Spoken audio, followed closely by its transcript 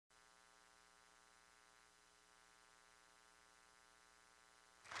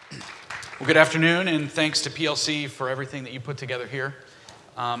Well, good afternoon, and thanks to PLC for everything that you put together here.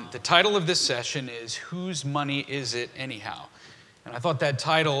 The title of this session is Whose Money Is It Anyhow? And I thought that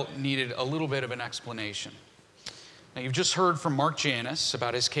title needed a little bit of an explanation. Now, you've just heard from Mark Janus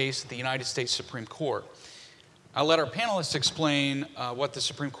about his case at the United States Supreme Court. I'll let our panelists explain what the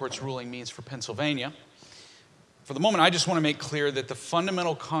Supreme Court's ruling means for Pennsylvania. For the moment, I just want to make clear that the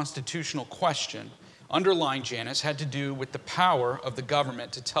fundamental constitutional question underlying Janus had to do with the power of the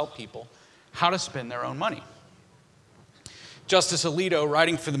government to tell people how to spend their own money. Justice Alito,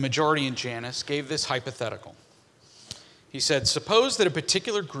 writing for the majority in Janus, gave this hypothetical. He said, suppose that a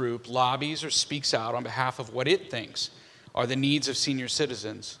particular group lobbies or speaks out on behalf of what it thinks are the needs of senior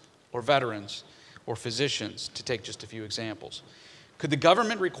citizens or veterans or physicians, to take just a few examples. Could the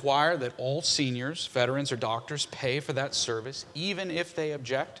government require that all seniors, veterans, or doctors pay for that service, even if they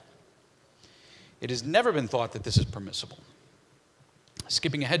object? It has never been thought that this is permissible.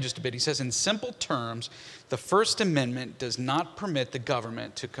 Skipping ahead just a bit, he says, in simple terms, the First Amendment does not permit the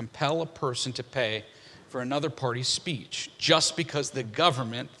government to compel a person to pay for another party's speech just because the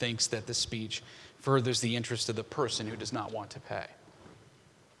government thinks that the speech furthers the interest of the person who does not want to pay.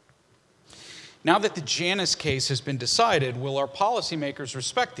 Now that the Janus case has been decided, will our policymakers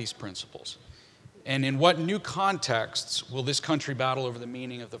respect these principles? And in what new contexts will this country battle over the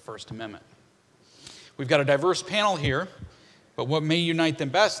meaning of the First Amendment? We've got a diverse panel here, but what may unite them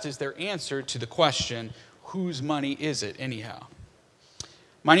best is their answer to the question, whose money is it anyhow?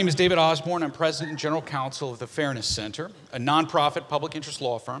 My name is David Osborne. I'm President and General Counsel of the Fairness Center, a nonprofit public interest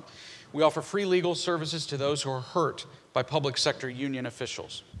law firm. We offer free legal services to those who are hurt by public sector union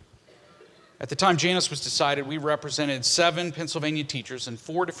officials. At the time Janus was decided, we represented 7 Pennsylvania teachers in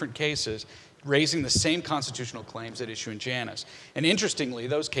 4 different cases raising the same constitutional claims at issue in Janus. And interestingly,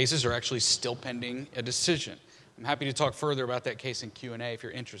 those cases are actually still pending a decision. I'm happy to talk further about that case in Q&A if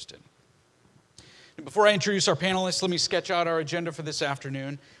you're interested. And before I introduce our panelists, let me sketch out our agenda for this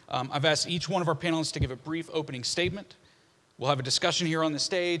afternoon. I've asked each one of our panelists to give a brief opening statement. We'll have a discussion here on the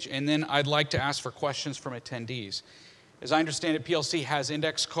stage, and then I'd like to ask for questions from attendees. As I understand it, PLC has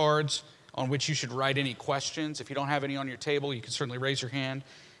index cards on which you should write any questions. If you don't have any on your table, you can certainly raise your hand.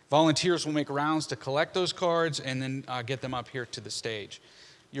 Volunteers will make rounds to collect those cards and then get them up here to the stage.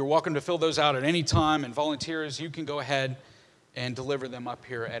 You're welcome to fill those out at any time, and volunteers, you can go ahead and deliver them up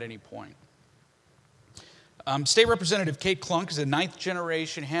here at any point. State Representative Kate Klunk is a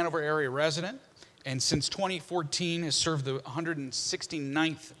 9th-generation Hanover area resident, and since 2014 has served the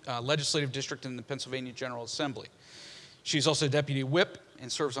 169th legislative district in the Pennsylvania General Assembly. She's also Deputy Whip and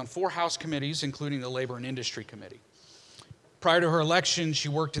serves on 4 House committees, including the Labor and Industry Committee. Prior to her election, she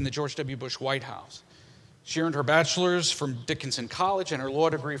worked in the George W. Bush White House. She earned her bachelor's from Dickinson College and her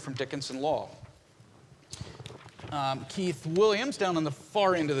law degree from Dickinson Law. Keith Williams, down on the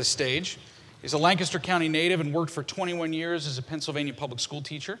far end of the stage, is a Lancaster County native and worked for 21 years as a Pennsylvania public school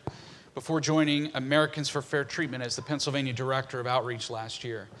teacher before joining Americans for Fair Treatment as the Pennsylvania Director of Outreach last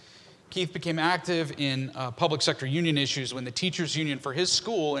year. Keith became active in public sector union issues when the teachers union for his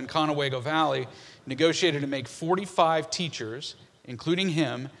school in Conewago Valley negotiated to make 45 teachers, including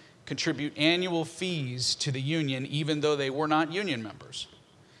him, contribute annual fees to the union even though they were not union members.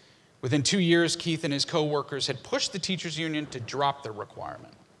 Within 2 years, Keith and his co-workers had pushed the teachers union to drop their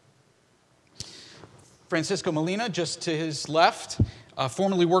requirement. Francisco Molina, just to his left,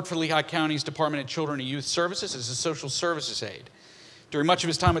 formerly worked for Lehigh County's Department of Children and Youth Services as a social services aide. During much of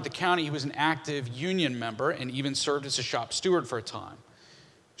his time with the county, he was an active union member and even served as a shop steward for a time.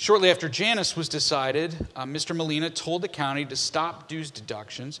 Shortly after Janus was decided, Mr. Molina told the county to stop dues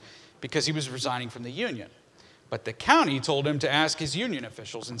deductions because he was resigning from the union. But the county told him to ask his union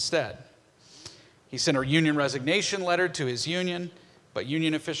officials instead. He sent a union resignation letter to his union, but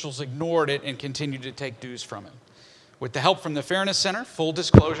union officials ignored it and continued to take dues from him. With the help from the Fairness Center, full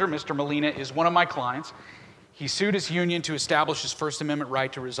disclosure, Mr. Molina is one of my clients. He sued his union to establish his First Amendment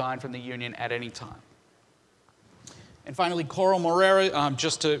right to resign from the union at any time. And finally, Carl Marrara,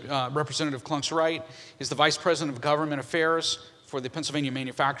 just to Representative Klunk's right, is the Vice President of Government Affairs for the Pennsylvania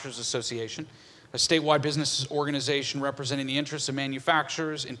Manufacturers Association, a statewide business organization representing the interests of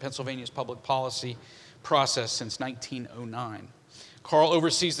manufacturers in Pennsylvania's public policy process since 1909. Carl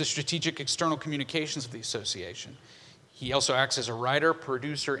oversees the strategic external communications of the association. He also acts as a writer,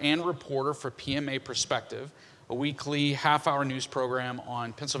 producer, and reporter for PMA Perspective, a weekly half-hour news program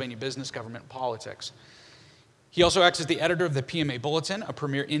on Pennsylvania business, government, and politics. He also acts as the editor of the PMA Bulletin, a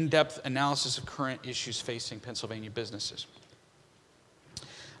premier in-depth analysis of current issues facing Pennsylvania businesses.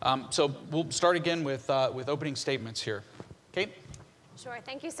 So we'll start again with opening statements here. Kate? Sure,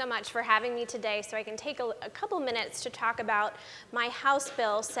 thank you so much for having me today so I can take a couple minutes to talk about my House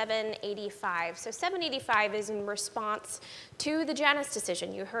Bill 785. So 785 is in response to the Janus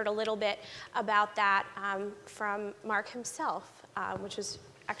decision. You heard a little bit about that from Mark himself, which was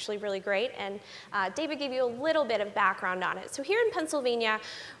actually really great, and David gave you a little bit of background on it. So here in Pennsylvania,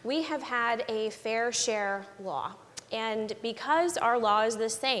 we have had a fair share law. And because our law is the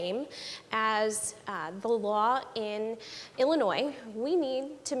same as the law in Illinois, we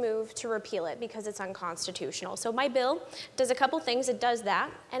need to move to repeal it because it's unconstitutional. So my bill does a couple things. It does that,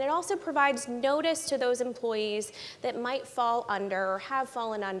 and it also provides notice to those employees that might fall under or have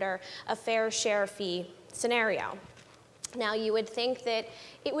fallen under a fair share fee scenario. Now, you would think that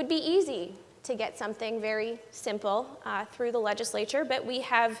it would be easy to get something very simple through the legislature, but we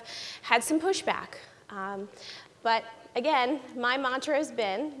have had some pushback. But again, my mantra has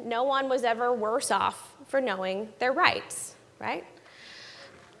been, no one was ever worse off for knowing their rights, right?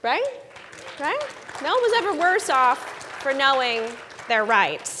 Right? Right? No one was ever worse off for knowing their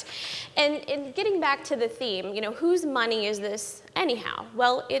rights. And getting back to the theme, you know, whose money is this anyhow?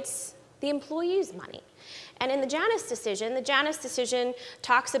 Well, it's the employee's money. And in the Janus decision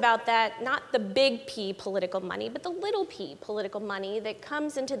talks about that, not the big P political money, but the little p political money that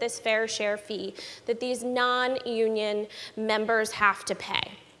comes into this fair share fee that these non-union members have to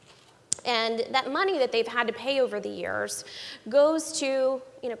pay. And that money that they've had to pay over the years goes to,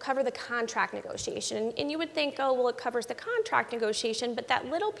 you know, cover the contract negotiation. And you would think, oh, well, it covers the contract negotiation, but that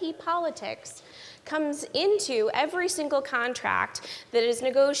little p politics comes into every single contract that is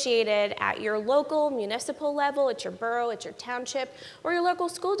negotiated at your local municipal level, at your borough, at your township, or your local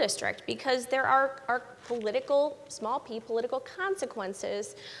school district, because there are political, small p political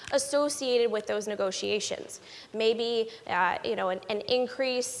consequences associated with those negotiations. Maybe you know, an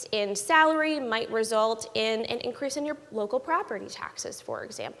increase in salary might result in an increase in your local property taxes, for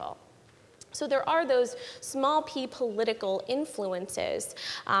example. So there are those small p political influences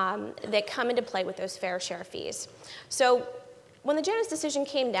that come into play with those fair share fees. So when the Janus decision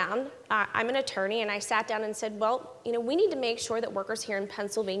came down, I'm an attorney, and I sat down and said, well, you know, we need to make sure that workers here in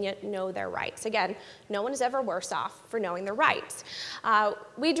Pennsylvania know their rights. Again, no one is ever worse off for knowing their rights.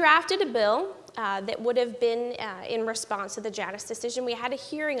 We drafted a bill that would have been in response to the Janus decision. We had a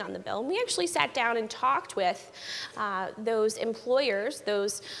hearing on the bill, and we actually sat down and talked with those employers,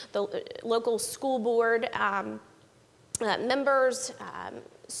 the local school board members,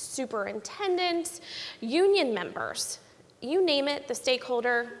 superintendents, union members. You name it, the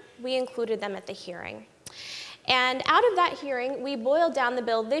stakeholder, we included them at the hearing. And out of that hearing, we boiled down the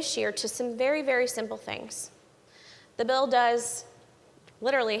bill this year to some very, very simple things. The bill does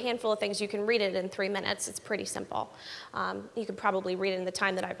literally a handful of things. You can read it in 3 minutes. It's pretty simple. You could probably read it in the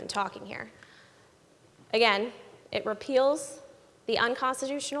time that I've been talking here. Again, it repeals the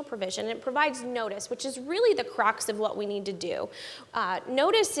unconstitutional provision. It provides notice, which is really the crux of what we need to do.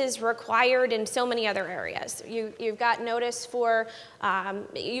 Notice is required in so many other areas. You've got notice for,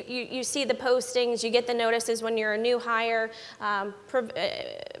 you see the postings, you get the notices when you're a new hire,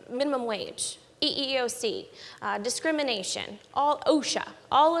 minimum wage, EEOC, discrimination, all OSHA,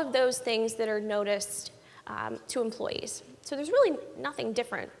 all of those things that are noticed to employees. So there's really nothing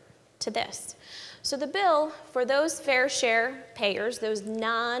different to this. So the bill, for those fair share payers, those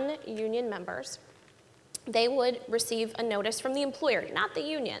non-union members, they would receive a notice from the employer, not the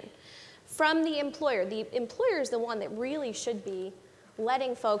union, from the employer. The employer is the one that really should be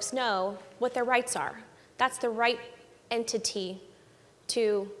letting folks know what their rights are. That's the right entity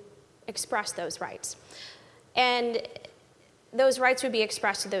to express those rights. And those rights would be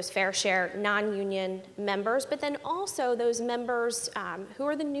expressed to those fair share non-union members, but then also those members who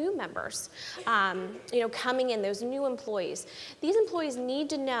are the new members, you know, coming in, those new employees. These employees need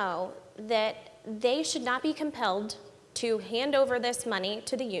to know that they should not be compelled to hand over this money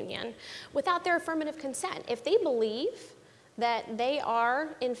to the union without their affirmative consent. If they believe that they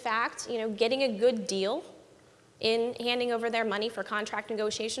are, in fact, you know, getting a good deal in handing over their money for contract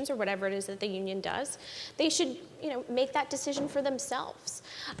negotiations or whatever it is that the union does, they should, you know, make that decision for themselves.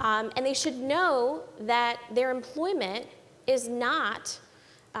 And they should know that their employment is not,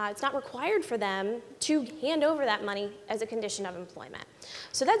 it's not required for them to hand over that money as a condition of employment.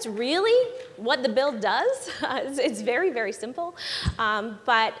 So that's really what the bill does. It's very, very simple.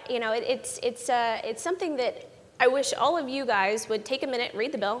 But, you know, it's something that I wish all of you guys would take a minute,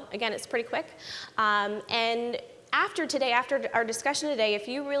 read the bill. Again, it's pretty quick. And after today, after our discussion today, if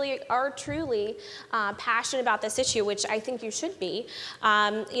you really are truly passionate about this issue, which I think you should be,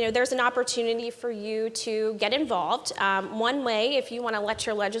 there's an opportunity for you to get involved. One way, if you want to let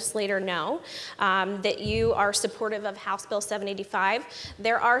your legislator know that you are supportive of House Bill 785,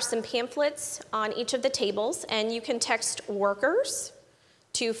 there are some pamphlets on each of the tables, and you can text workers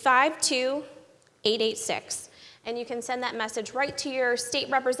to 52886. And you can send that message right to your state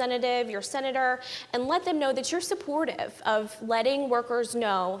representative, your senator, and let them know that you're supportive of letting workers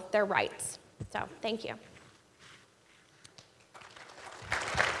know their rights. So, thank you.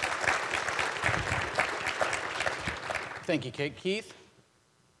 Thank you, Kate. Keith?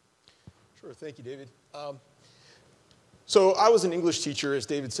 Sure, thank you, David. So I was an English teacher, as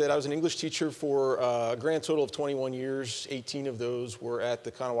David said. I was an English teacher for a grand total of 21 years. 18 of those were at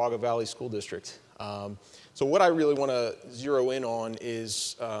the Conewaga Valley School District. So what I really want to zero in on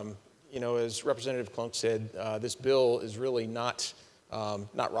is, as Representative Klunk said, this bill is really not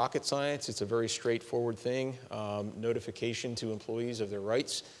rocket science. It's a very straightforward thing, notification to employees of their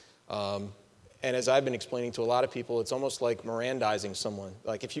rights. And as I've been explaining to a lot of people, it's almost like Mirandizing someone.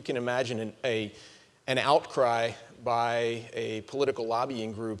 Like if you can imagine an outcry by a political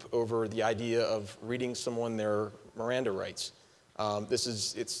lobbying group over the idea of reading someone their Miranda rights.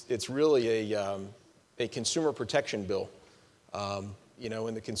 It's really a consumer protection bill,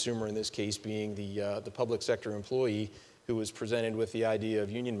 and the consumer in this case being the public sector employee who was presented with the idea of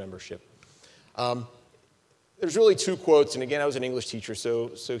union membership. There's really two quotes, and again, I was an English teacher,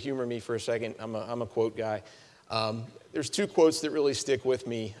 so humor me for a second. I'm a quote guy. There's two quotes that really stick with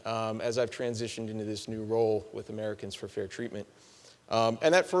me as I've transitioned into this new role with Americans for Fair Treatment.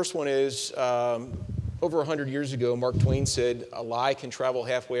 And that first one is, over 100 years ago, Mark Twain said, "A lie can travel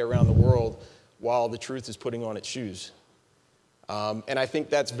halfway around the world while the truth is putting on its shoes." And I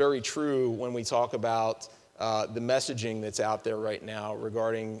think that's very true when we talk about the messaging that's out there right now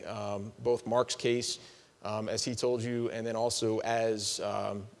regarding both Mark's case, as he told you, and then also as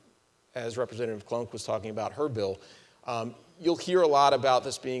Representative Klunk was talking about her bill. You'll hear a lot about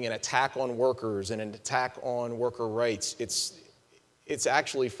this being an attack on workers and an attack on worker rights. It's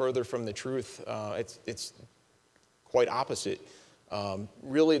actually further from the truth. It's quite opposite.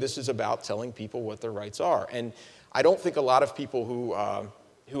 Really, this is about telling people what their rights are. And I don't think a lot of people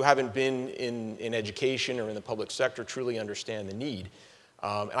who haven't been in education or in the public sector truly understand the need.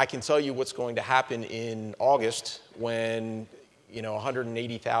 And I can tell you what's going to happen in August when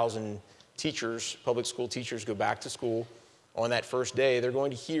 180,000 teachers, public school teachers, go back to school. On that first day, they're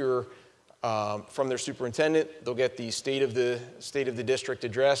going to hear from their superintendent. They'll get the state of the district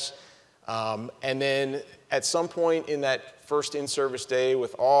address, and then at some point in that first in-service day,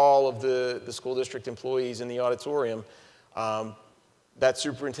 with all of the school district employees in the auditorium, that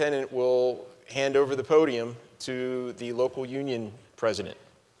superintendent will hand over the podium to the local union president.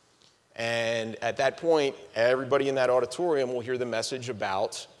 And at that point, everybody in that auditorium will hear the message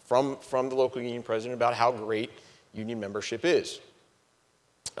from the local union president about how great union membership is.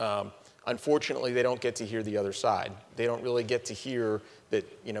 Unfortunately, they don't get to hear the other side. They don't really get to hear that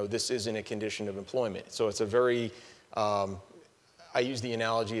this isn't a condition of employment. So it's a very, I use the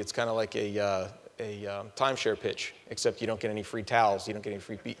analogy, it's kind of like a timeshare pitch, except you don't get any free towels. You don't get any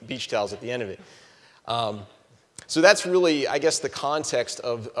free beach towels at the end of it. So that's really, I guess, the context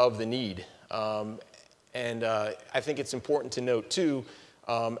of the need. And I think it's important to note, too,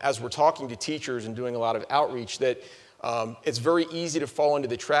 as we're talking to teachers and doing a lot of outreach, that it's very easy to fall into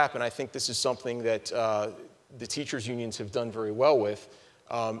the trap, and I think this is something that the teachers' unions have done very well with,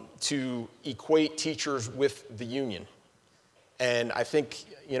 to equate teachers with the union. And I think,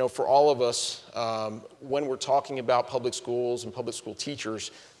 for all of us, when we're talking about public schools and public school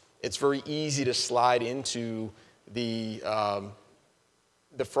teachers, it's very easy to slide into the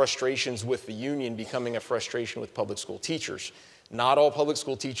frustrations with the union becoming a frustration with public school teachers. Not all public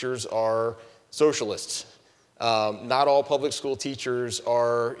school teachers are socialists. Not all public school teachers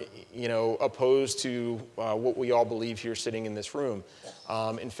are, opposed to what we all believe here sitting in this room.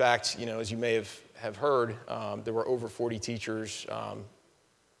 In fact, as you may have heard, there were over 40 teachers,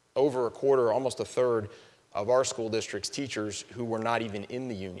 over a quarter, almost a third of our school district's teachers who were not even in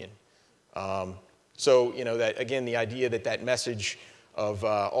the union. So, that again, the idea that message of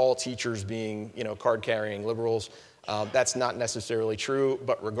all teachers being, card-carrying liberals, that's not necessarily true.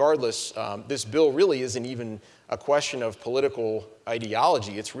 But regardless, this bill really isn't even a question of political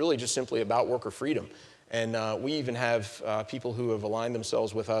ideology. It's really just simply about worker freedom. And we even have people who have aligned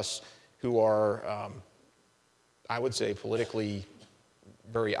themselves with us who are, I would say, politically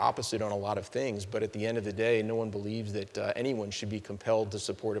very opposite on a lot of things. But at the end of the day, no one believes that anyone should be compelled to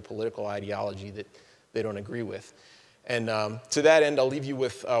support a political ideology agree with. And to that end, I'll leave you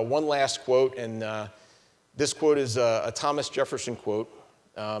with one last quote, and this quote is a Thomas Jefferson quote,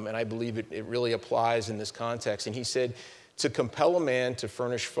 and I believe it really applies in this context. And he said, "To compel a man to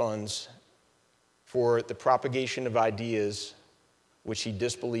furnish funds for the propagation of ideas which he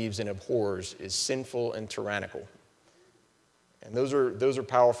disbelieves and abhors is sinful and tyrannical." And those are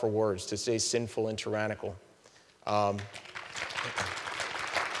powerful words, to say sinful and tyrannical. Thank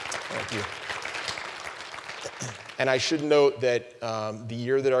you. And I should note that the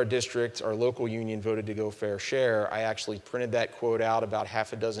year that our local union voted to go fair share, I actually printed that quote out about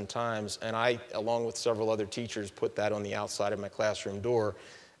half a dozen times, and I, along with several other teachers, put that on the outside of my classroom door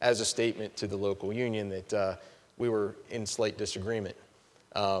as a statement to the local union that we were in slight disagreement.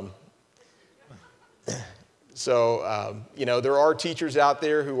 You know, there are teachers out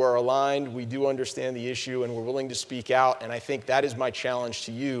there who are aligned. We do understand the issue, and we're willing to speak out, and I think that is my challenge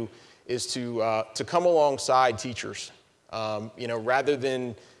to you, is to come alongside teachers, you know, rather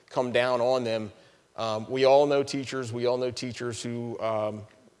than come down on them. We all know teachers who,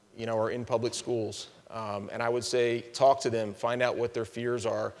 you know, are in public schools. And I would say, talk to them, find out what their fears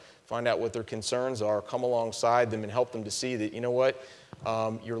are, find out what their concerns are, come alongside them and help them to see that, you know what,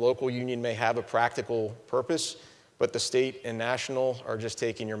 your local union may have a practical purpose, but the state and national are just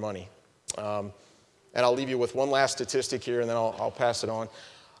taking your money. And I'll leave you with one last statistic here, and then I'll pass it on.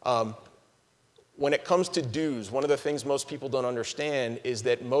 When it comes to dues, one of the things most people don't understand is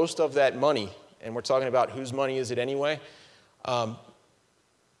that most of that money, and we're talking about whose money is it anyway,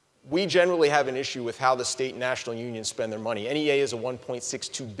 we generally have an issue with how the state and national unions spend their money. NEA is a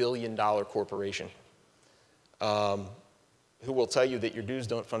 $1.62 billion corporation who will tell you that your dues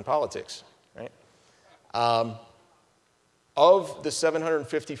don't fund politics, right? Of the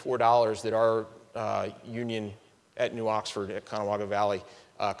 $754 that our union at New Oxford at Conewaga Valley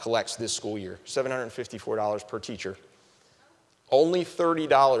collects this school year, $754 per teacher, only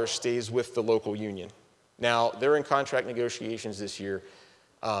 $30 stays with the local union. Now, they're in contract negotiations this year.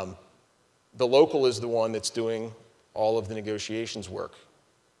 The local is the one that's doing all of the negotiations work.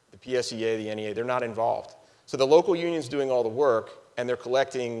 The PSEA, the NEA, they're not involved. So the local union's doing all the work, and they're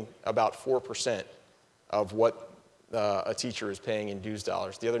collecting about 4% of what a teacher is paying in dues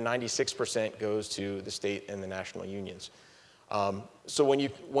dollars. The other 96% goes to the state and the national unions. So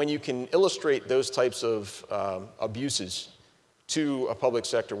when you can illustrate those types of abuses to a public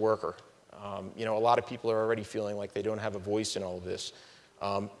sector worker, you know, a lot of people are already feeling like they don't have a voice in all of this.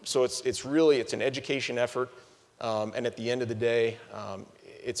 So it's an education effort, and at the end of the day,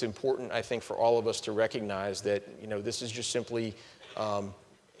 it's important, I think, for all of us to recognize that, you know, this is just simply,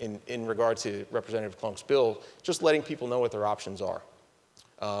 in regard to Representative Klunk's bill, just letting people know what their options are.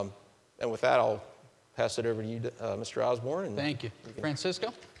 And with that, I'll pass it over to you, Mr. Osborne. Thank you.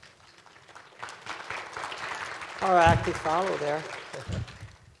 Francisco? All right, active follow there.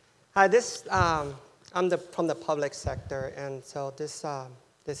 Hi, I'm from the public sector, and so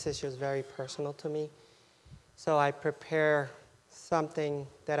this issue is very personal to me. So I prepare something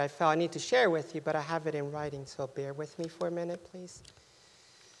that I felt I need to share with you, but I have it in writing, so bear with me for a minute, please.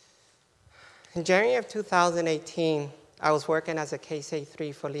 In January of 2018, I was working as a Case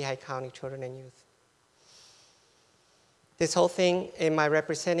A3 for Lehigh County Children and Youth. This whole thing in my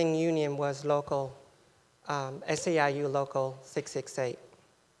representing union was local, SAIU Local 668.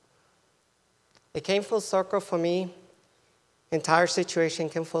 It came full circle for me. Entire situation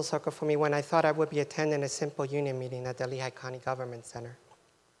came full circle for me when I thought I would be attending a simple union meeting at the Lehigh County Government Center.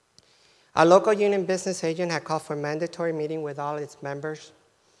 Our local union business agent had called for a mandatory meeting with all its members.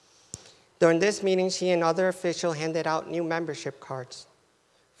 During this meeting, she and other officials handed out new membership cards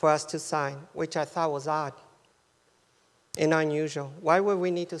for us to sign, which I thought was odd and unusual. Why would we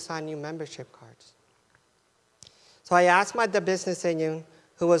need to sign new membership cards? So I asked the business agent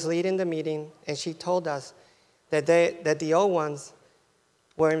who was leading the meeting, and she told us that the old ones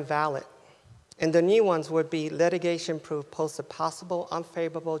were invalid, and the new ones would be litigation-proof post a possible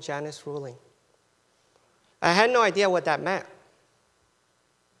unfavorable Janus ruling. I had no idea what that meant.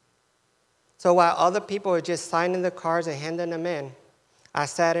 So while other people were just signing the cards and handing them in, I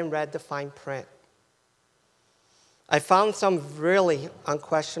sat and read the fine print. I found some really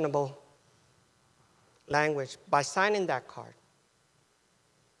unquestionable language. By signing that card,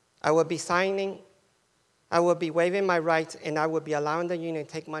 I would be waiving my rights, and I would be allowing the union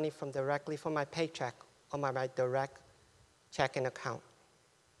to take money directly from my paycheck on my direct checking account.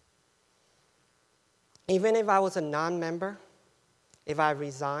 Even if I was a non-member, if I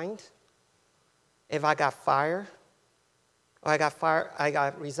resigned, if I got fired, or I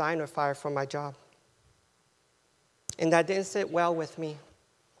got resigned or fired from my job. And that didn't sit well with me.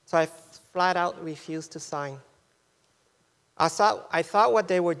 so I flat out refused to sign. I thought what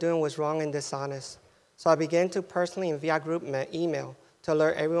they were doing was wrong and dishonest, so I began to personally and via group email to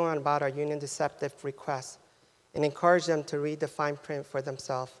alert everyone about our union deceptive requests and encourage them to read the fine print for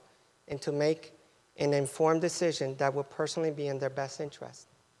themselves and to make an informed decision that would personally be in their best interest.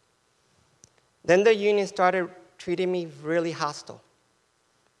 Then the union started treating me really hostile,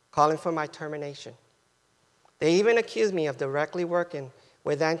 calling for my termination. They even accused me of directly working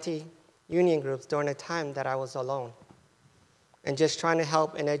with anti-union groups during a time that I was alone and just trying to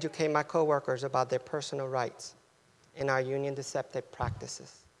help and educate my coworkers about their personal rights and our union deceptive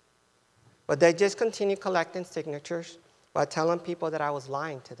practices. But they just continued collecting signatures while telling people that I was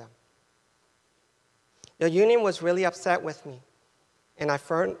lying to them. The union was really upset with me, and I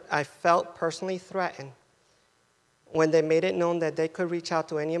felt personally threatened when they made it known that they could reach out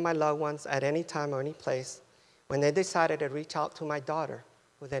to any of my loved ones at any time or any place when they decided to reach out to my daughter,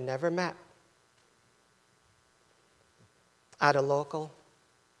 who they never met, at a local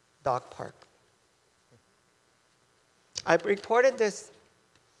dog park. I reported this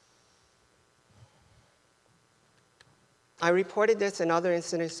and other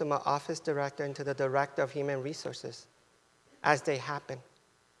incidents to my office director and to the director of human resources as they happened.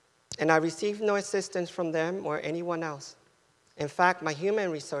 And I received no assistance from them or anyone else. In fact, my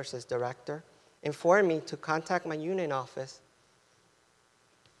human resources director informed me to contact my union office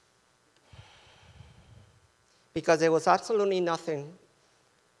because there was absolutely nothing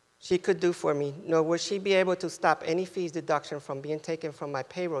she could do for me, nor would she be able to stop any fees deduction from being taken from my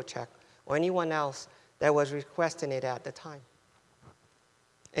payroll check or anyone else that was requesting it at the time.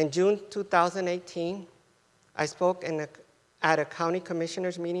 In June 2018, I spoke at a county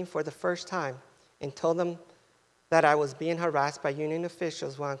commissioners meeting for the first time and told them that I was being harassed by union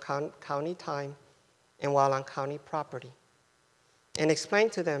officials while on county time and while on county property, and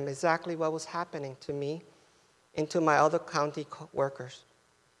explained to them exactly what was happening to me and to my other county workers.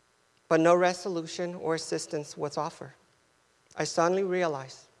 But no resolution or assistance was offered. I suddenly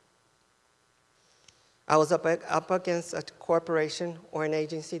realized I was up against a corporation or an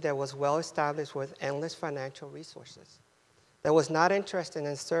agency that was well established with endless financial resources, that was not interested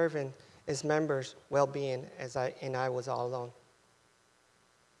in serving its members' well-being, and I was all alone.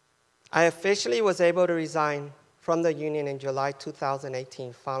 I officially was able to resign from the union in July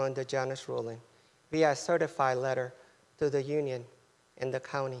 2018 following the Janus ruling via a certified letter to the union in the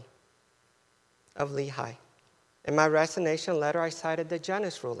county of Lehigh. In my resignation letter, I cited the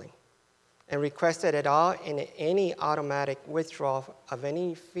Janus ruling and requested any automatic withdrawal of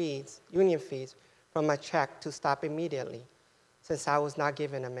any fees, union fees, from my check to stop immediately, since I was not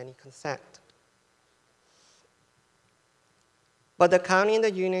giving them any consent. But the county and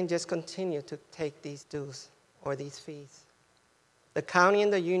the union just continued to take these dues or these fees. The county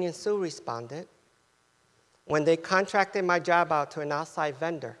and the union soon responded when they contracted my job out to an outside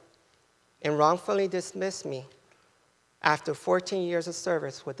vendor and wrongfully dismissed me after 14 years of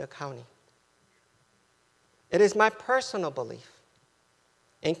service with the county. It is my personal belief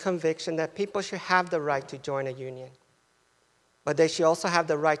and conviction that people should have the right to join a union, but they should also have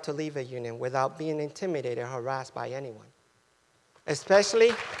the right to leave a union without being intimidated or harassed by anyone, especially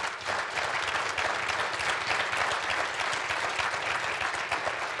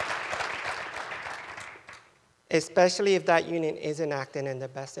if that union isn't acting in their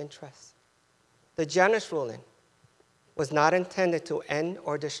best interest. The Janus ruling was not intended to end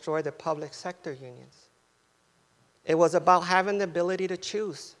or destroy the public sector unions. It was about having the ability to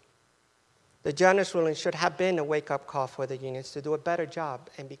choose. The Janus ruling should have been a wake-up call for the unions to do a better job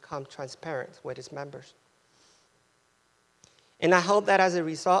and become transparent with its members. And I hope that as a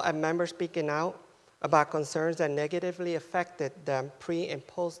result of members speaking out about concerns that negatively affected them pre and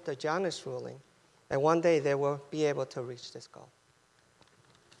post the Janus ruling, that one day they will be able to reach this goal.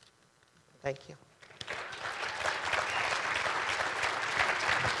 Thank you.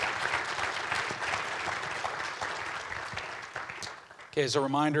 Okay, as a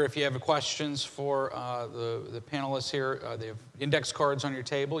reminder, if you have questions for the panelists here, they have index cards on your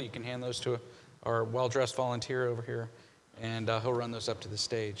table. You can hand those to our well-dressed volunteer over here, and he'll run those up to the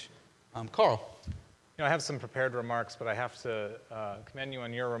stage. Carl. I have some prepared remarks, but I have to commend you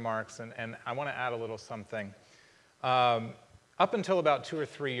on your remarks, and I want to add a little something. Up until about 2 or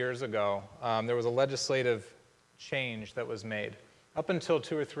 3 years ago, there was a legislative change that was made. Up until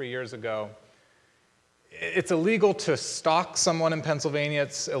 2 or 3 years ago, it's illegal to stalk someone in Pennsylvania.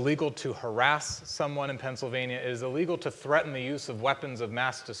 It's illegal to harass someone in Pennsylvania. It is illegal to threaten the use of weapons of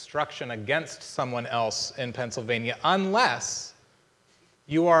mass destruction against someone else in Pennsylvania unless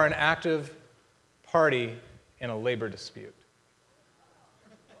you are an active party in a labor dispute.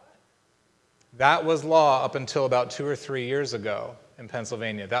 That was law up until about 2 or 3 years ago in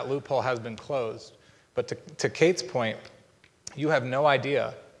Pennsylvania. That loophole has been closed. But to Kate's point, you have no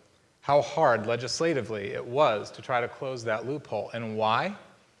idea how hard legislatively it was to try to close that loophole. And why?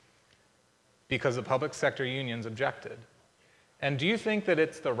 Because the public sector unions objected. And do you think that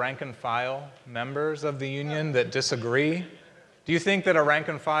it's the rank and file members of the union that disagree? Do you think that a rank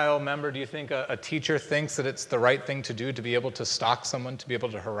and file member, do you think a teacher thinks that it's the right thing to do to be able to stalk someone, to be able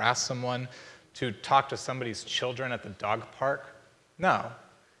to harass someone, to talk to somebody's children at the dog park? No.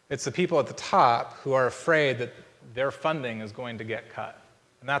 It's the people at the top who are afraid that their funding is going to get cut.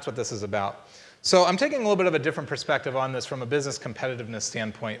 And that's what this is about. So I'm taking a little bit of a different perspective on this from a business competitiveness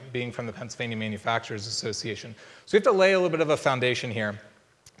standpoint, being from the Pennsylvania Manufacturers Association. So we have to lay a little bit of a foundation here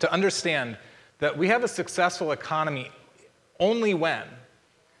to understand that we have a successful economy only when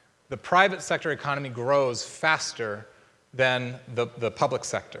the private sector economy grows faster than the public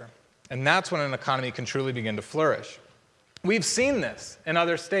sector. And that's when an economy can truly begin to flourish. We've seen this in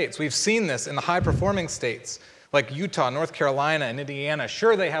other states. We've seen this in the high-performing states like Utah, North Carolina, and Indiana.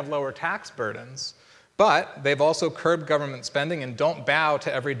 Sure, they have lower tax burdens, but they've also curbed government spending and don't bow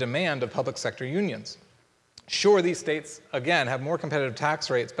to every demand of public sector unions. Sure, these states, again, have more competitive tax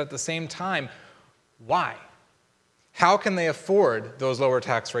rates, but at the same time, why? How can they afford those lower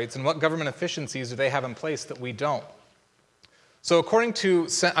tax rates, and what government efficiencies do they have in place that we don't? So according to,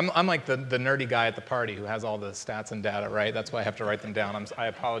 I'm like the nerdy guy at the party who has all the stats and data, right? That's why I have to write them down. I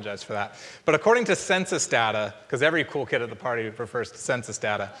apologize for that. But according to census data, because every cool kid at the party refers to census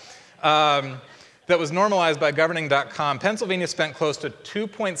data, that was normalized by governing.com, Pennsylvania spent close to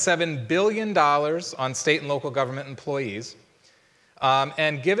 $2.7 billion on state and local government employees.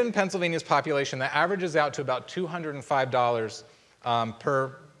 And given Pennsylvania's population, that averages out to about $205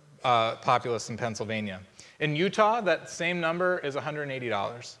 per populace in Pennsylvania. In Utah, that same number is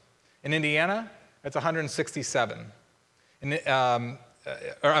 $180. In Indiana, it's $167.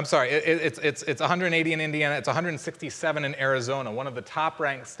 I'm sorry, it's 180 in Indiana, it's 167 in Arizona, one of the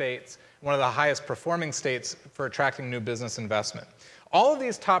top-ranked states, one of the highest-performing states for attracting new business investment. All of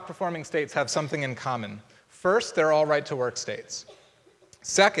these top-performing states have something in common. First, they're all right-to-work states.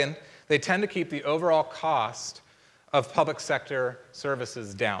 Second, they tend to keep the overall cost of public sector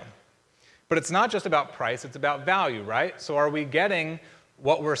services down. But it's not just about price, it's about value, right? So are we getting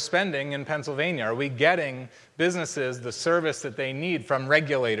what we're spending in Pennsylvania? Are we getting businesses the service that they need from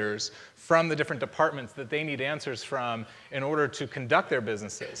regulators, from the different departments that they need answers from in order to conduct their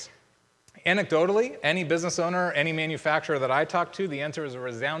businesses? Anecdotally, any business owner, any manufacturer that I talk to, the answer is a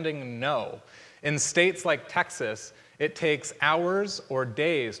resounding no. In states like Texas, it takes hours or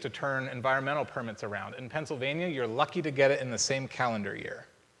days to turn environmental permits around. In Pennsylvania, you're lucky to get it in the same calendar year.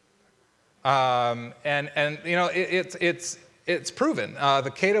 And you know, it's proven.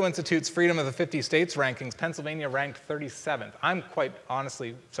 The Cato Institute's Freedom of the 50 States rankings, Pennsylvania ranked 37th. I'm quite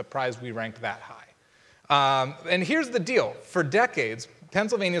honestly surprised we ranked that high. And here's the deal. For decades,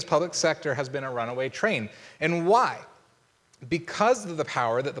 Pennsylvania's public sector has been a runaway train. And why? Because of the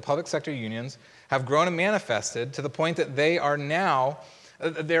power that the public sector unions have grown and manifested to the point that they are now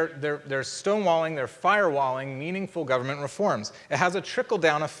they're stonewalling, they're firewalling meaningful government reforms. It has a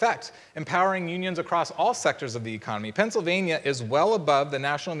trickle-down effect, empowering unions across all sectors of the economy. Pennsylvania is well above the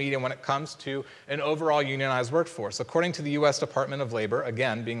national median when it comes to an overall unionized workforce. According to the U.S. Department of Labor,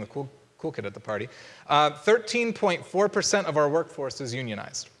 again, being the cool kid at the party, 13.4% of our workforce is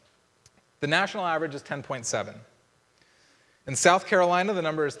unionized. The national average is 10.7. In South Carolina, the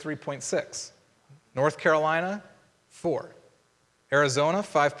number is 3.6. North Carolina, 4. Arizona,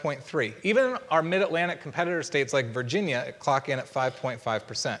 5.3. Even our mid-Atlantic competitor states like Virginia clock in at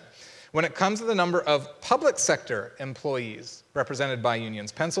 5.5%. When it comes to the number of public sector employees represented by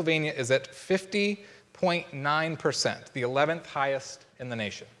unions, Pennsylvania is at 50.9%, the 11th highest in the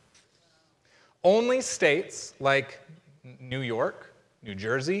nation. Only states like New York, New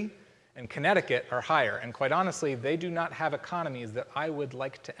Jersey, and Connecticut are higher, and quite honestly, they do not have economies that I would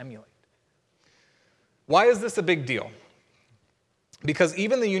like to emulate. Why is this a big deal? Because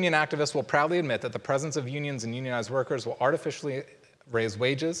even the union activists will proudly admit that the presence of unions and unionized workers will artificially raise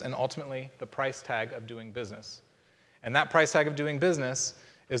wages and ultimately the price tag of doing business. And that price tag of doing business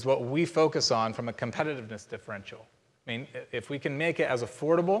is what we focus on from a competitiveness differential. I mean, if we can make it as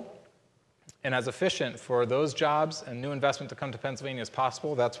affordable and as efficient for those jobs and new investment to come to Pennsylvania as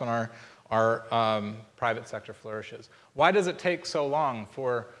possible, that's when our private sector flourishes. Why does it take so long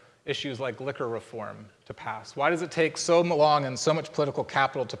for issues like liquor reform to pass? Why does it take so long and so much political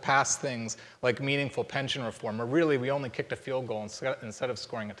capital to pass things like meaningful pension reform, where really we only kicked a field goal instead of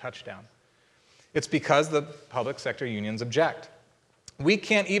scoring a touchdown? It's because the public sector unions object. We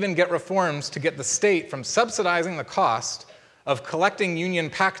can't even get reforms to get the state from subsidizing the cost of collecting union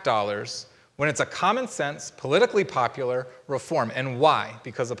PAC dollars when it's a common sense, politically popular reform. And why?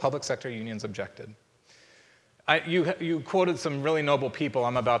 Because the public sector unions objected. You quoted some really noble people.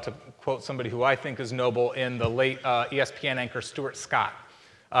 I'm about to quote somebody who I think is noble in the late ESPN anchor Stuart Scott,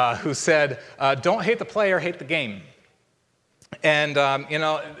 who said, don't hate the player, hate the game. And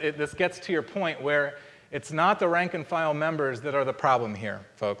this gets to your point where it's not the rank and file members that are the problem here,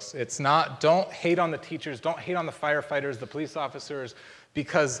 folks. It's not, don't hate on the teachers, don't hate on the firefighters, the police officers,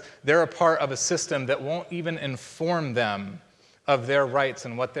 because they're a part of a system that won't even inform them of their rights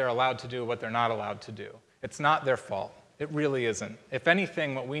and what they're allowed to do, what they're not allowed to do. It's not their fault. It really isn't. If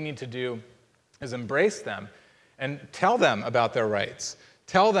anything, what we need to do is embrace them and tell them about their rights.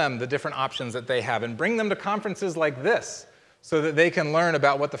 Tell them the different options that they have and bring them to conferences like this so that they can learn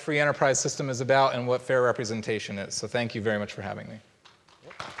about what the free enterprise system is about and what fair representation is. So thank you very much for having me.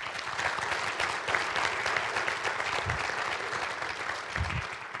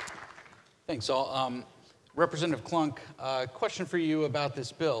 Thanks, all. Representative Klunk, question for you about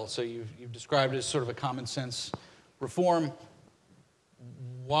this bill. So you've described it as sort of a common sense reform.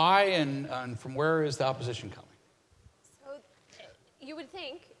 Why and from where is the opposition coming? So you would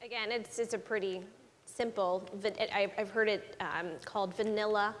think, again, it's a pretty simple, I've heard it called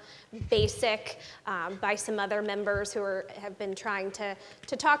vanilla, basic, by some other members who have been trying to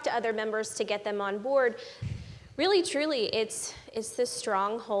talk to other members to get them on board. Really, truly, it's the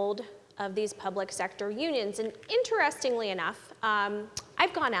stronghold of these public sector unions. And interestingly enough,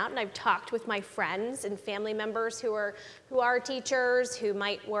 I've gone out and I've talked with my friends and family members who are teachers, who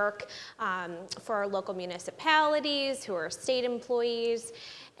might work for our local municipalities, who are state employees.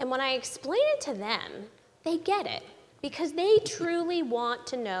 And when I explain it to them, they get it because they truly want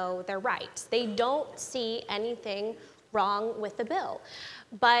to know their rights. They don't see anything wrong with the bill.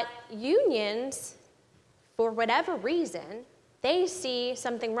 But unions, for whatever reason, they see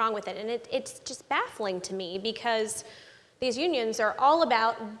something wrong with it. And it's just baffling to me because these unions are all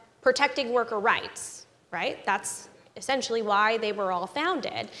about protecting worker rights, right? That's essentially why they were all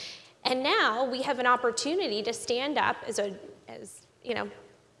founded. And now we have an opportunity to stand up as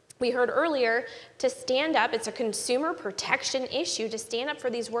we heard earlier, to stand up. It's a consumer protection issue to stand up for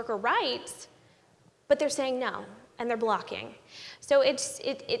these worker rights, but they're saying no, and they're blocking. So it's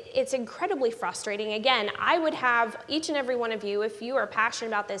incredibly frustrating. Again, I would have each and every one of you, if you are passionate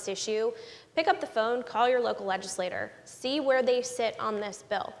about this issue, pick up the phone, call your local legislator, see where they sit on this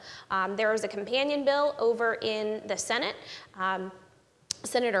bill. There is a companion bill over in the Senate.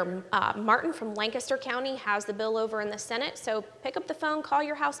 Senator Martin from Lancaster County has the bill over in the Senate, so pick up the phone, call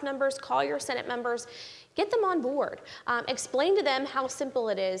your House members, call your Senate members, get them on board. Explain to them how simple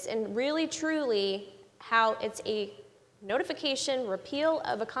it is and really, truly, how it's a notification, repeal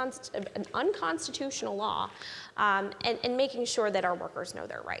of an unconstitutional law, and making sure that our workers know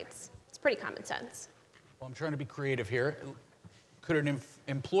their rights. It's pretty common sense. Well, I'm trying to be creative here. Could an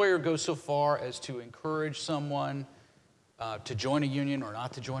employer go so far as to encourage someone to join a union or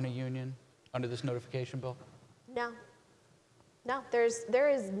not to join a union under this notification bill? No. No, there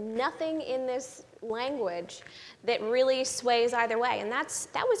is nothing in this language that really sways either way. And that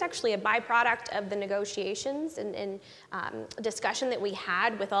was actually a byproduct of the negotiations and discussion that we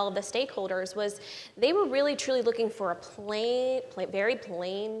had with all of the stakeholders. Was they were really truly looking for a very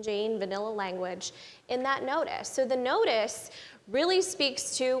plain Jane vanilla language in that notice. So the notice really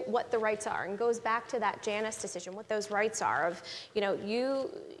speaks to what the rights are and goes back to that Janus decision, what those rights are of,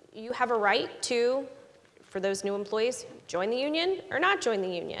 you have a right to, for those new employees, join the union or not join the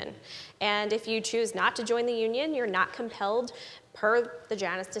union. And if you choose not to join the union, you're not compelled, per the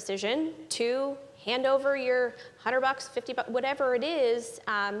Janus decision, to hand over your $100, $50, whatever it is,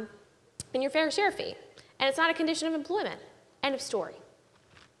 in your fair share fee. And it's not a condition of employment. End of story.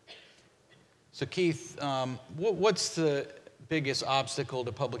 So Keith, what's the biggest obstacle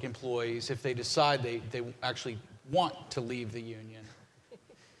to public employees if they decide they actually want to leave the union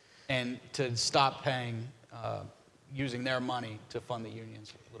and to stop paying, using their money to fund the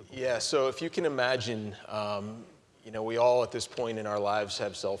unions? Yeah, so if you can imagine, we all at this point in our lives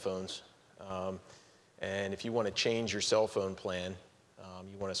have cell phones. And if you want to change your cell phone plan,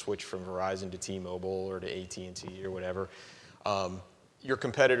 you want to switch from Verizon to T-Mobile or to AT&T or whatever, your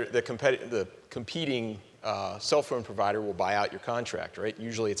competitor, the competing cell phone provider will buy out your contract, right?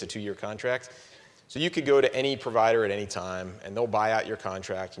 Usually it's a 2-year contract. So you could go to any provider at any time, and they'll buy out your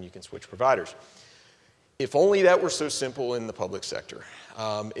contract, and you can switch providers. If only that were so simple in the public sector.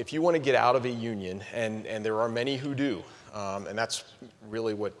 If you want to get out of a union, and there are many who do, and that's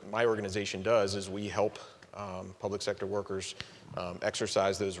really what my organization does, is we help public sector workers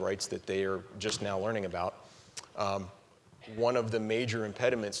exercise those rights that they are just now learning about. One of the major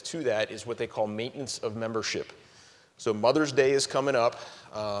impediments to that is what they call maintenance of membership. So Mother's Day is coming up.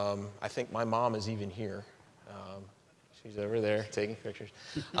 I think my mom is even here. She's over there taking pictures.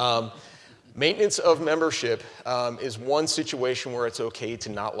 Maintenance of membership is one situation where it's okay to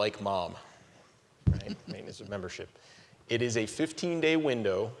not like mom, right? Maintenance of membership. It is a 15-day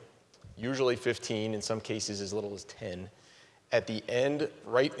window, usually 15, in some cases as little as 10. At the end,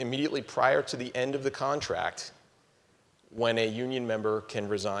 right immediately prior to the end of the contract, when a union member can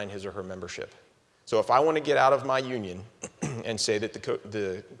resign his or her membership. So if I want to get out of my union and say that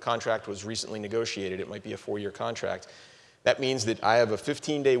the contract was recently negotiated, it might be a 4-year contract, that means that I have a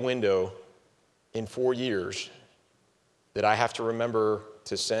 15-day window in 4 years that I have to remember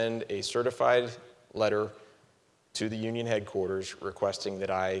to send a certified letter to the union headquarters requesting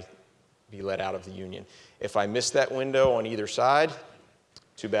that I be let out of the union. If I miss that window on either side,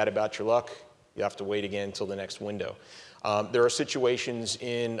 too bad about your luck. You have to wait again until the next window. There are situations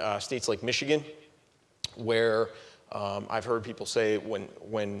in states like Michigan where I've heard people say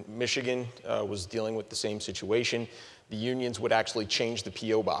when Michigan was dealing with the same situation, the unions would actually change the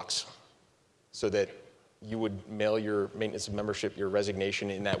P.O. box so that you would mail your maintenance of membership, your resignation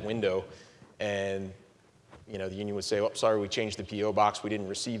in that window, and the union would say, oh, sorry, we changed the P.O. box, we didn't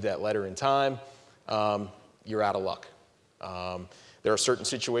receive that letter in time, you're out of luck. There are certain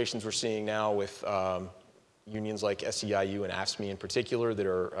situations we're seeing now with unions like SEIU and AFSCME in particular that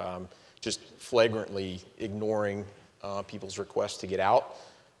are just flagrantly ignoring people's requests to get out,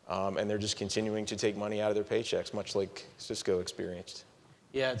 and they're just continuing to take money out of their paychecks, much like Cisco experienced.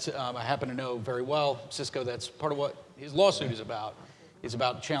 Yeah, I happen to know very well Cisco. That's part of what his lawsuit is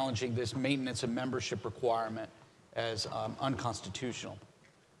about challenging this maintenance of membership requirement as unconstitutional.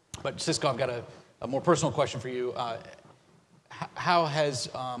 But Cisco, I've got a more personal question for you. How has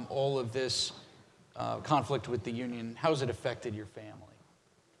all of this conflict with the union, how has it affected your family?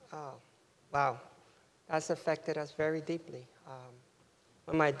 Oh, wow. That's affected us very deeply.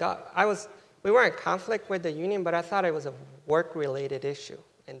 When we were in conflict with the union, but I thought it was a work-related issue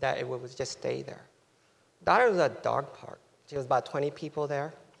and that it would just stay there. Daughter was a dog park. There was about 20 people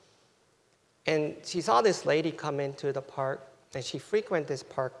there. And she saw this lady come into the park, and she frequented this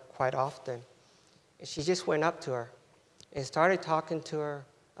park quite often. And she just went up to her and started talking to her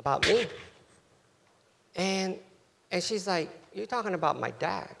about me. And she's like, you're talking about my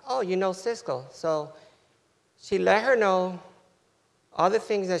dad. Oh, you know Cisco. So she let her know all the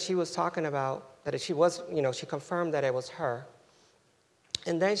things that she was talking about, that she was, she confirmed that it was her.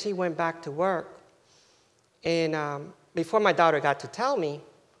 And then she went back to work. And before my daughter got to tell me,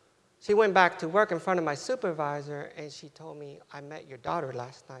 she went back to work in front of my supervisor, and she told me, I met your daughter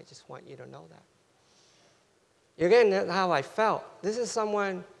last night. Just want you to know that. You're getting how I felt. This is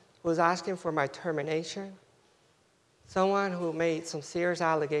someone who was asking for my termination, someone who made some serious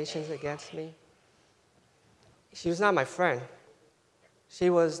allegations against me. She was not my friend. She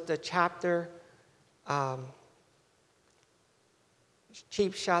was the chapter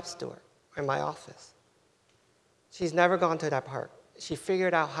chief shop steward in my office. She's never gone to that park. She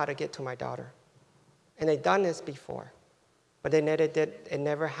figured out how to get to my daughter. And they'd done this before, but it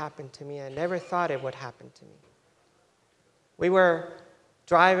never happened to me. I never thought it would happen to me. We were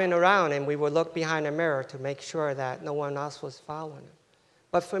driving around, and we would look behind the mirror to make sure that no one else was following him.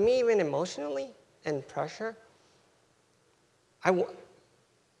 But for me, even emotionally and pressure,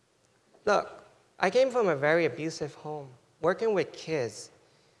 look, I came from a very abusive home. Working with kids,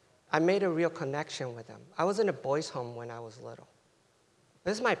 I made a real connection with them. I was in a boys' home when I was little.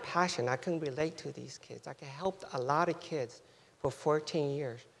 This is my passion. I can relate to these kids. I helped a lot of kids for 14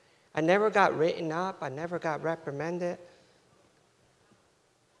 years. I never got written up. I never got reprimanded.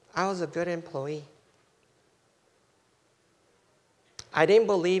 I was a good employee. I didn't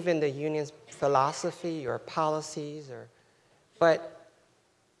believe in the union's philosophy or policies, but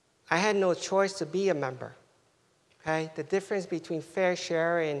I had no choice to be a member. Okay? The difference between fair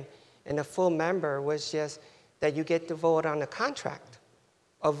share and a full member was just that you get to vote on the contract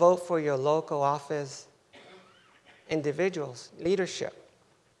or vote for your local office individuals, leadership.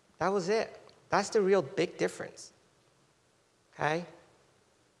 That was it. That's the real big difference. Okay?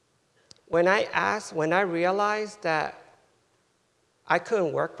 When I realized that I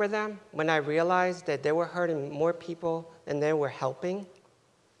couldn't work with them, when I realized that they were hurting more people than they were helping,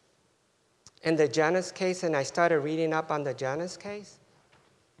 in the Janus case, and I started reading up on the Janus case,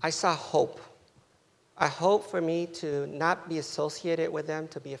 I saw hope. A hope for me to not be associated with them,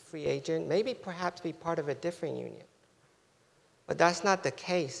 to be a free agent, maybe perhaps be part of a different union. But that's not the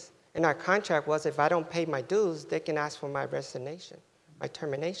case. And our contract was if I don't pay my dues, they can ask for my resignation, my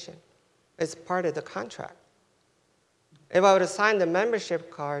termination. It's part of the contract. If I would have signed the membership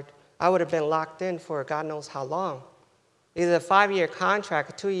card, I would have been locked in for God knows how long. Either a 5-year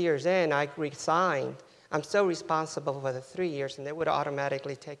contract, 2 years in, I resigned. I'm still responsible for the 3 years, and they would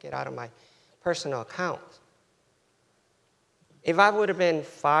automatically take it out of my personal account. If I would have been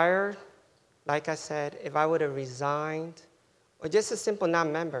fired, like I said, if I would have resigned, or just a simple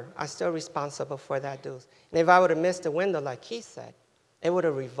non-member, I'm still responsible for that dues. And if I would have missed the window, like he said, it would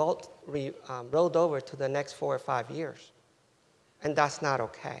have rolled over to the next 4 or 5 years. And that's not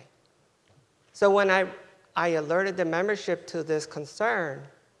okay. So when I alerted the membership to this concern,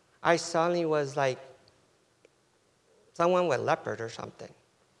 I suddenly was like someone with leopard or something.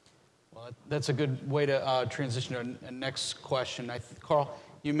 Well, that's a good way to transition to a next question. Carl,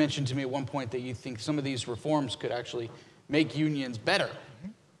 you mentioned to me at one point that you think some of these reforms could actually make unions better.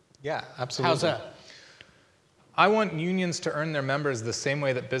 Yeah, absolutely. How's that? I want unions to earn their members the same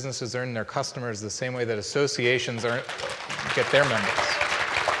way that businesses earn their customers, the same way that associations get their members.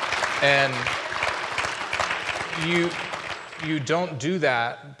 And you don't do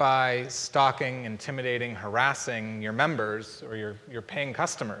that by stalking, intimidating, harassing your members or your paying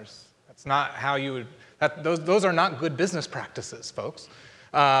customers. That's not how you would, those are not good business practices, folks.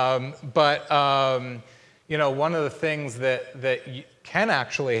 You know, one of the things that can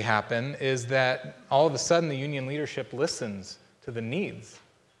actually happen is that all of a sudden the union leadership listens to the needs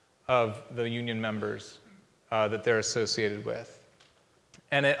of the union members that they're associated with.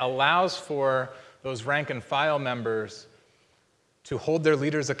 And it allows for those rank and file members to hold their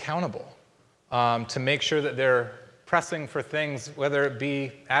leaders accountable, to make sure that they're pressing for things, whether it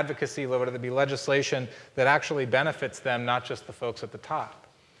be advocacy, whether it be legislation, that actually benefits them, not just the folks at the top.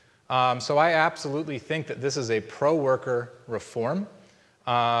 So I absolutely think that this is a pro-worker reform,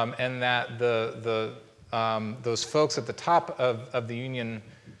 and that those folks at the top of the union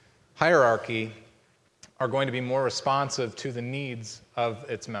hierarchy are going to be more responsive to the needs of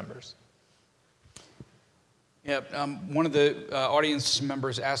its members. Yeah, one of the audience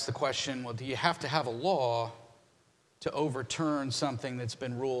members asked the question, well, do you have to have a law to overturn something that's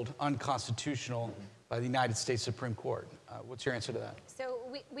been ruled unconstitutional by the United States Supreme Court? What's your answer to that? So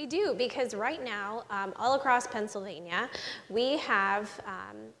we do, because right now, all across Pennsylvania, we have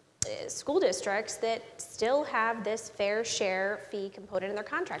school districts that still have this fair share fee component in their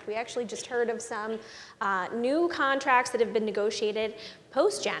contract. We actually just heard of some new contracts that have been negotiated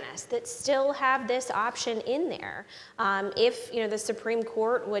post-Janus that still have this option in there. If the Supreme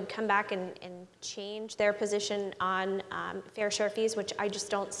Court would come back and change their position on fair share fees, which I just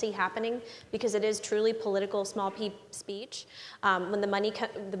don't see happening because it is truly political small p speech when the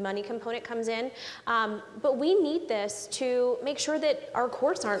money component comes in. But we need this to make sure that our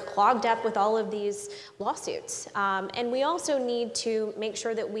courts aren't clogged up with all of these lawsuits. And we also need to make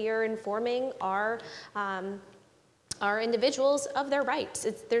sure that we are informing our individuals of their rights.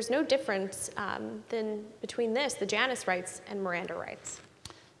 There's no difference between this, the Janus rights, and Miranda rights.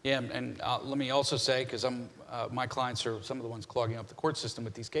 Yeah, and let me also say, because my clients are some of the ones clogging up the court system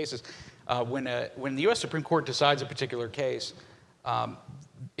with these cases, when the U.S. Supreme Court decides a particular case,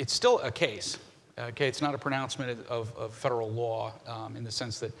 it's still a case. Okay, it's not a pronouncement of federal law in the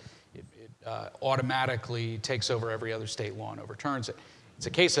sense that it automatically takes over every other state law and overturns it. It's a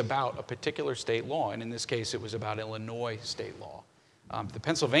case about a particular state law, and in this case, it was about Illinois state law. The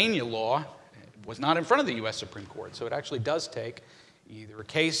Pennsylvania law was not in front of the U.S. Supreme Court, so it actually does take either a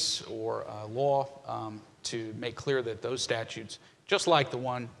case or a law to make clear that those statutes, just like the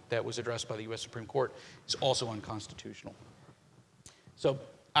one that was addressed by the U.S. Supreme Court, is also unconstitutional. So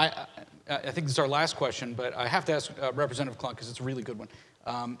I think this is our last question, but I have to ask Representative Klunk, because it's a really good one.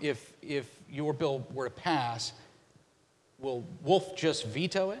 If your bill were to pass, will Wolf just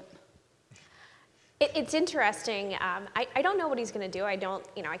veto it? It's interesting. I don't know what he's going to do.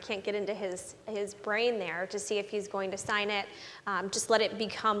 I can't get into his brain there to see if he's going to sign it, just let it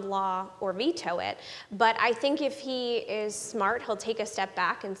become law, or veto it. But I think if he is smart, he'll take a step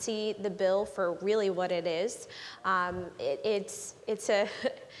back and see the bill for really what it is. It's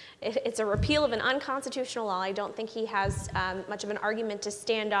a repeal of an unconstitutional law. I don't think he has much of an argument to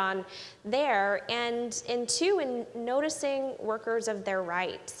stand on there. And two, in noticing workers of their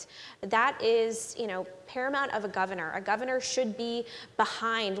rights. That is, paramount of a governor. A governor should be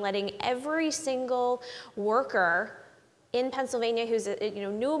behind letting every single worker in Pennsylvania who's a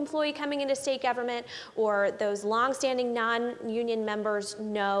new employee coming into state government, or those longstanding non-union members,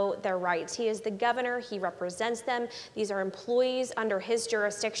 know their rights. He is the governor. He represents them. These are employees under his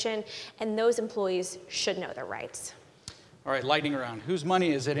jurisdiction, and those employees should know their rights. All right, lightning round. Whose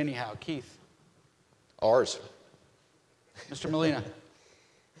money is it anyhow? Keith. Ours. Mr. Molina.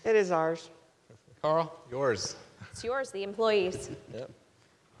 It is ours. Carl. Yours. It's yours, the employees. Yep.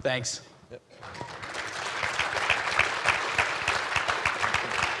 Thanks. Yep.